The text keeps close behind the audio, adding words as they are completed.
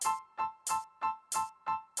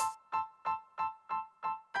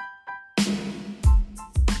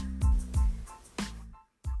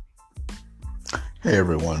Hey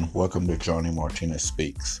everyone, welcome to Johnny Martinez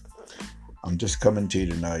Speaks. I'm just coming to you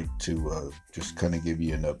tonight to just kind of give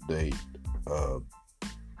you an update, uh,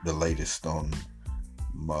 the latest on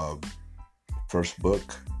my first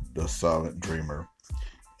book, The Silent Dreamer,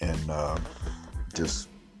 and just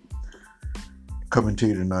coming to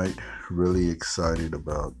you tonight, really excited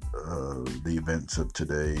about the events of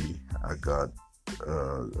today. I got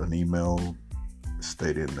an email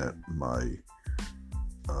stating that my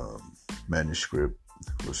manuscript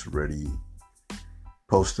was ready,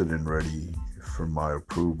 posted and ready for my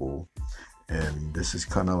approval. And this is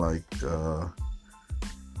kind of like, I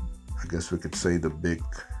guess we could say the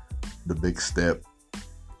big step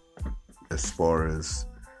as far as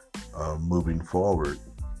moving forward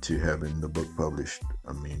to having the book published.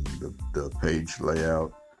 I mean, the page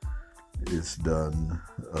layout is done.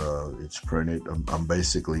 It's printed. I'm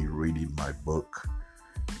basically reading my book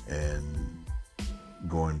and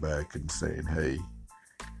going back and saying, hey,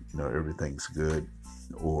 everything's good,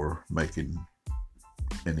 or making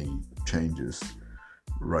any changes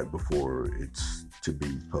right before it's to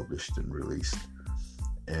be published and released.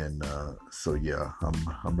 And so yeah,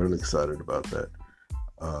 I'm really excited about that.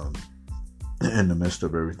 Um, in the midst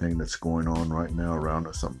of everything that's going on right now around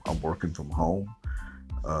us, I'm working from home.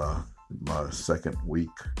 My second week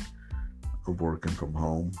of working from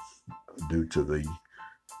home due to the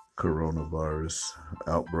coronavirus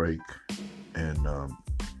outbreak, and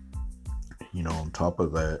on top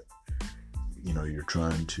of that, you're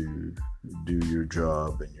trying to do your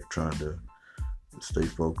job, and you're trying to stay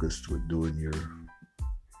focused with doing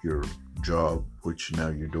your job, which now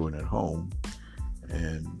you're doing at home,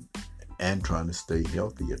 and trying to stay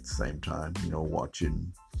healthy at the same time.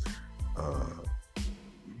 Watching, uh,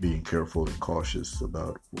 being careful and cautious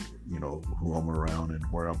about who I'm around and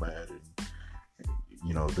where I'm at, and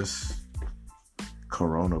this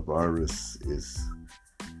coronavirus is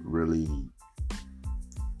really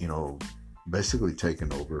basically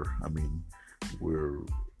taking over. I mean, we're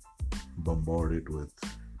bombarded with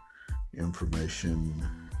information,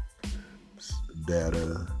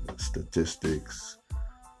 data, statistics,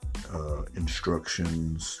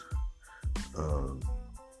 instructions, uh,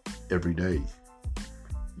 every day.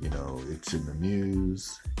 It's in the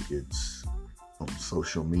news, it's on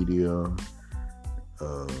social media,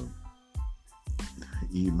 uh,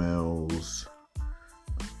 emails.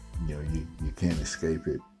 You can't escape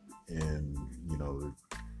it. And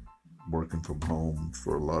working from home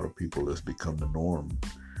for a lot of people has become the norm,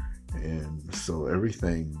 and so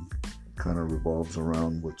everything kind of revolves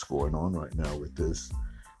around what's going on right now with this.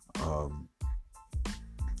 um,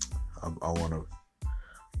 I want to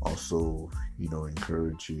also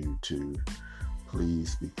encourage you to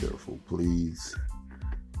please be careful. Please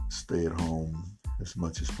stay at home as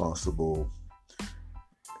much as possible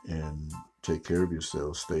and take care of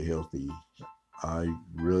yourself. Stay healthy. I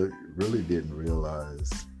really didn't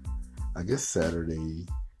realize, I guess Saturday,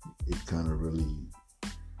 it kind of really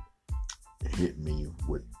hit me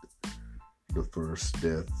with the first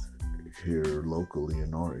death here locally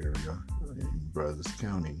in our area in Brazos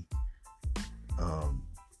County. Um,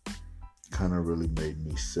 Kind of really made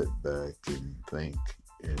me sit back and think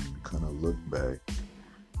and kind of look back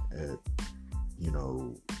at,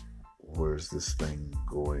 where's this thing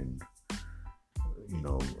going?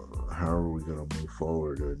 How are we going to move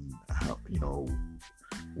forward, and how,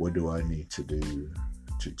 what do I need to do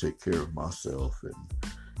to take care of myself,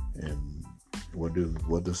 and what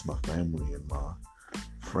does my family and my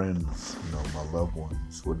friends, my loved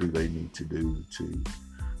ones, what do they need to do to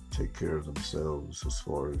take care of themselves as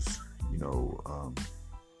far as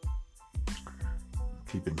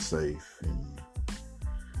keeping safe,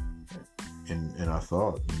 and I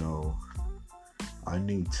thought, I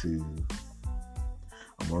need to.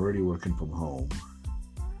 I'm already working from home,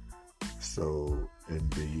 so,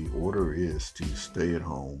 and the order is to stay at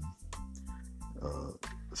home, uh,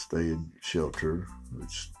 stay in shelter,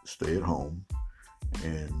 which stay at home,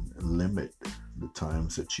 and limit the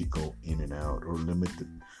times that you go in and out, or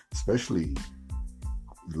especially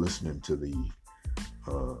listening to the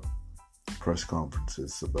uh, press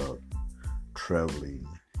conferences about traveling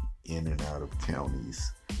in and out of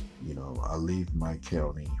counties. I leave my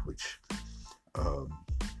county, which um,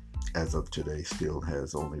 as of today still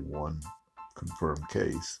has only one confirmed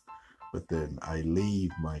case, but then I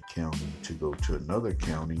leave my county to go to another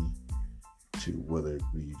county, to whether it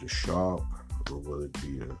be to shop, or whether it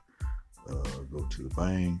be to go to the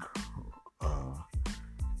bank, uh,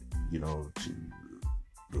 to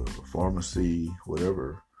the pharmacy,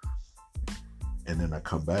 whatever, and then I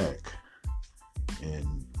come back,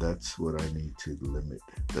 and that's what I need to limit.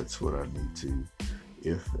 That's what I need to,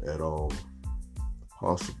 if at all,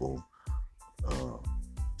 possible,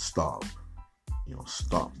 stop.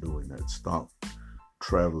 Stop doing that. Stop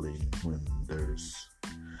traveling when there's,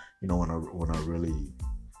 when I really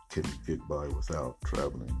can get by without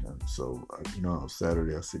traveling. And so, on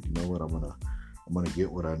Saturday, I said, you know what, I'm gonna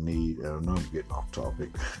get what I need. And I know I'm getting off topic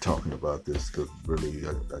talking about this, because really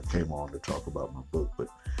I came on to talk about my book, but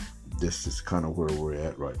this is kind of where we're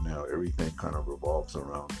at right now. Everything kind of revolves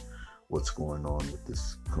around what's going on with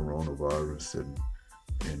this coronavirus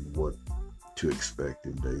and what to expect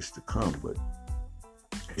in days to come. But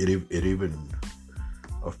it even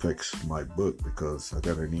affects my book, because I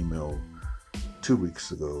got an email 2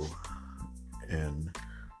 weeks ago, and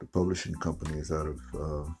the publishing company is out of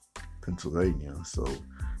Pennsylvania. So,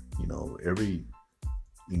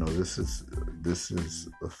 this has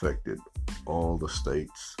affected all the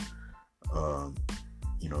states,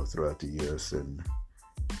 throughout the U.S. And,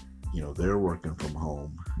 they're working from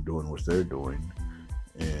home, doing what they're doing.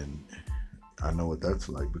 And I know what that's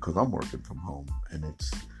like, because I'm working from home, and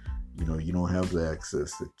it's, you don't have the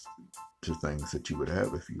access to things that you would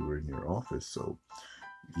have if you were in your office. So,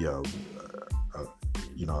 yeah,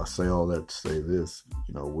 I say all that to say this,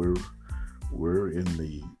 we're in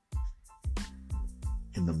the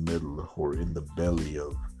middle, or in the belly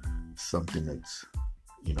of something that's,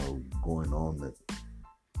 going on that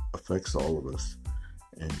affects all of us,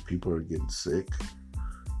 and people are getting sick,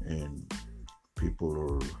 and people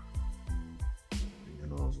are,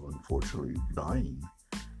 unfortunately dying.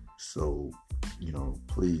 So,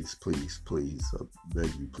 please, I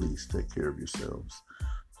beg you, please take care of yourselves.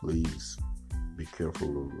 Please be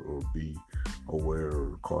careful, or be aware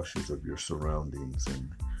or cautious of your surroundings,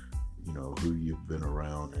 and, who you've been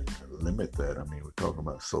around, and limit that. I mean, we're talking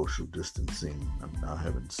about social distancing. I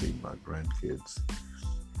haven't seen my grandkids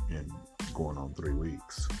in going on 3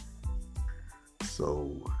 weeks.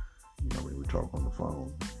 So, we talk on the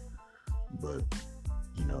phone, but,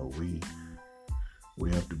 we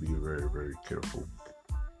have to be very, very careful.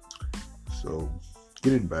 So,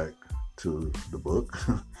 getting back to the book,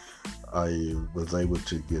 I was able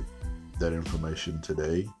to get that information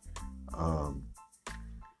today,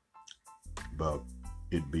 about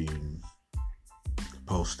it being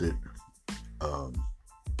posted, and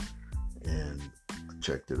I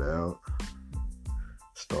checked it out,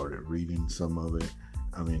 started reading some of it.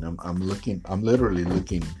 I mean, I'm literally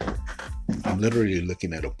looking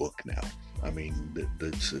at a book now. I mean,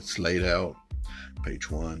 it's laid out, page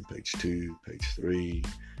 1, page 2, page 3.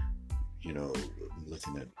 I'm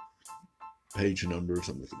looking at page numbers.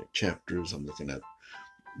 I'm looking at chapters. I'm looking at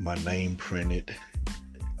my name printed,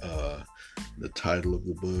 the title of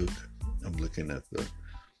the book. I'm looking at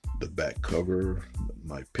the back cover,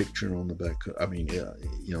 my picture on the back. I mean, yeah,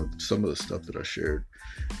 some of the stuff that I shared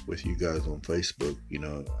with you guys on Facebook.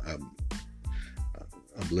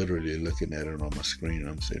 I'm literally looking at it on my screen, and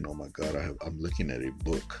I'm saying, "Oh my God, I'm looking at a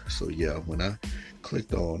book." So yeah, when I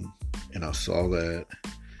clicked on and I saw that,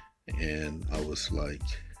 and I was like,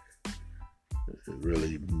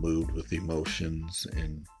 really moved with emotions,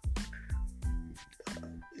 and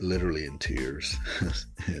literally in tears.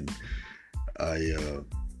 And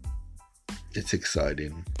it's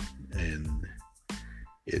exciting, and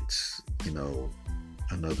it's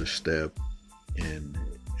another step, and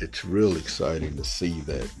it's real exciting to see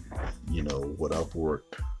that what I've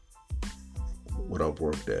worked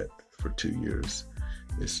at for 2 years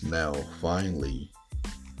is now finally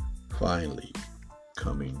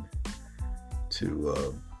coming to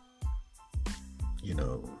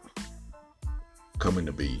coming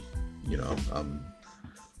to be. I'm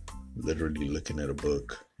literally looking at a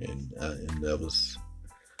book, and that was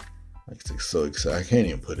like so exciting. I can't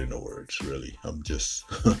even put it into words, really. I'm just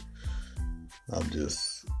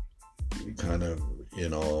kind of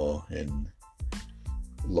in awe and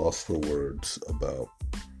lost for words about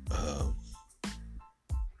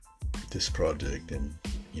this project, and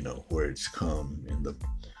where it's come in the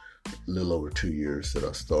little over 2 years that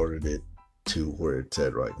I started it to where it's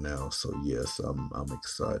at right now. So yes, I'm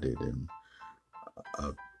excited, and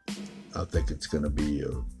I think it's going to be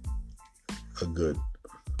a good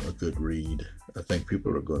read. I think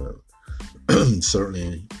people are going to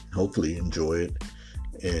certainly, hopefully, enjoy it,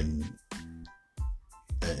 and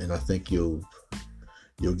I think you'll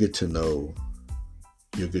get to know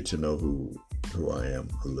who I am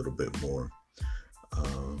a little bit more.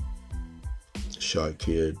 Shy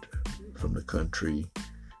kid from the country,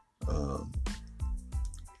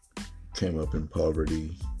 came up in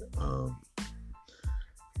poverty. I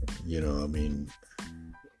mean,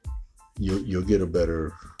 you'll get a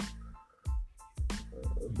better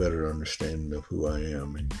understanding of who I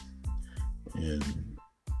am, and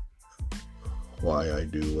why I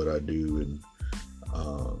do what I do, and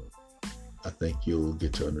I think you'll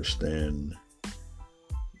get to understand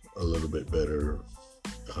a little bit better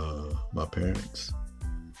my parents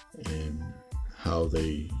and how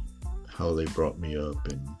they brought me up,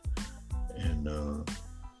 and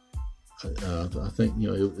I think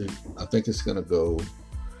I think it's gonna go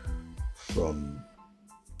from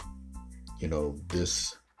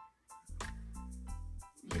this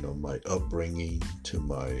my upbringing to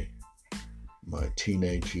my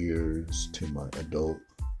teenage years to my adult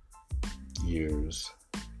years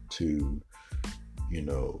to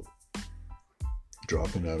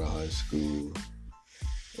dropping out of high school,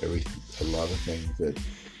 a lot of things that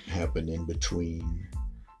happened in between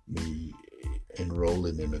me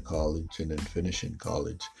enrolling in a college and then finishing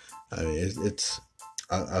college. I mean,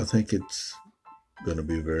 I think it's going to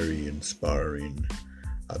be very inspiring.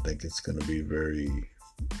 I think it's going to be very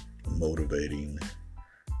motivating.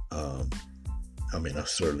 I mean, I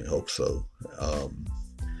certainly hope so.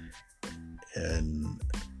 And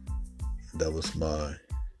that was my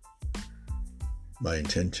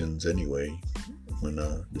intentions anyway when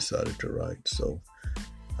I decided to write. So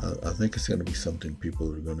I think it's going to be something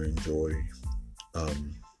people are going to enjoy.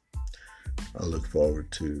 I look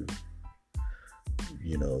forward to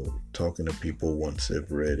talking to people once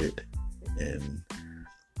they've read it, and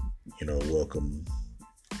welcome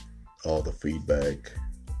all the feedback,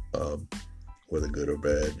 whether good or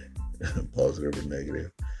bad, positive or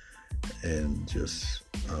negative, and just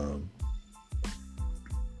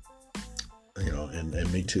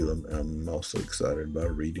and me too. I'm also excited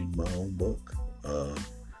about reading my own book.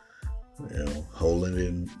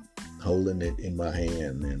 Holding it in my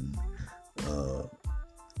hand and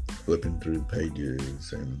flipping through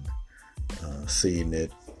pages and seeing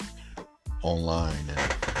it online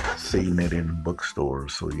and seeing it in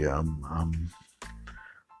bookstores. So yeah, I'm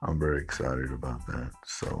very excited about that.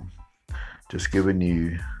 So just giving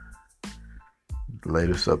you the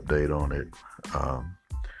latest update on it.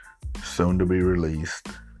 Soon to be released,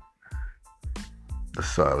 The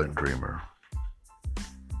Silent Dreamer.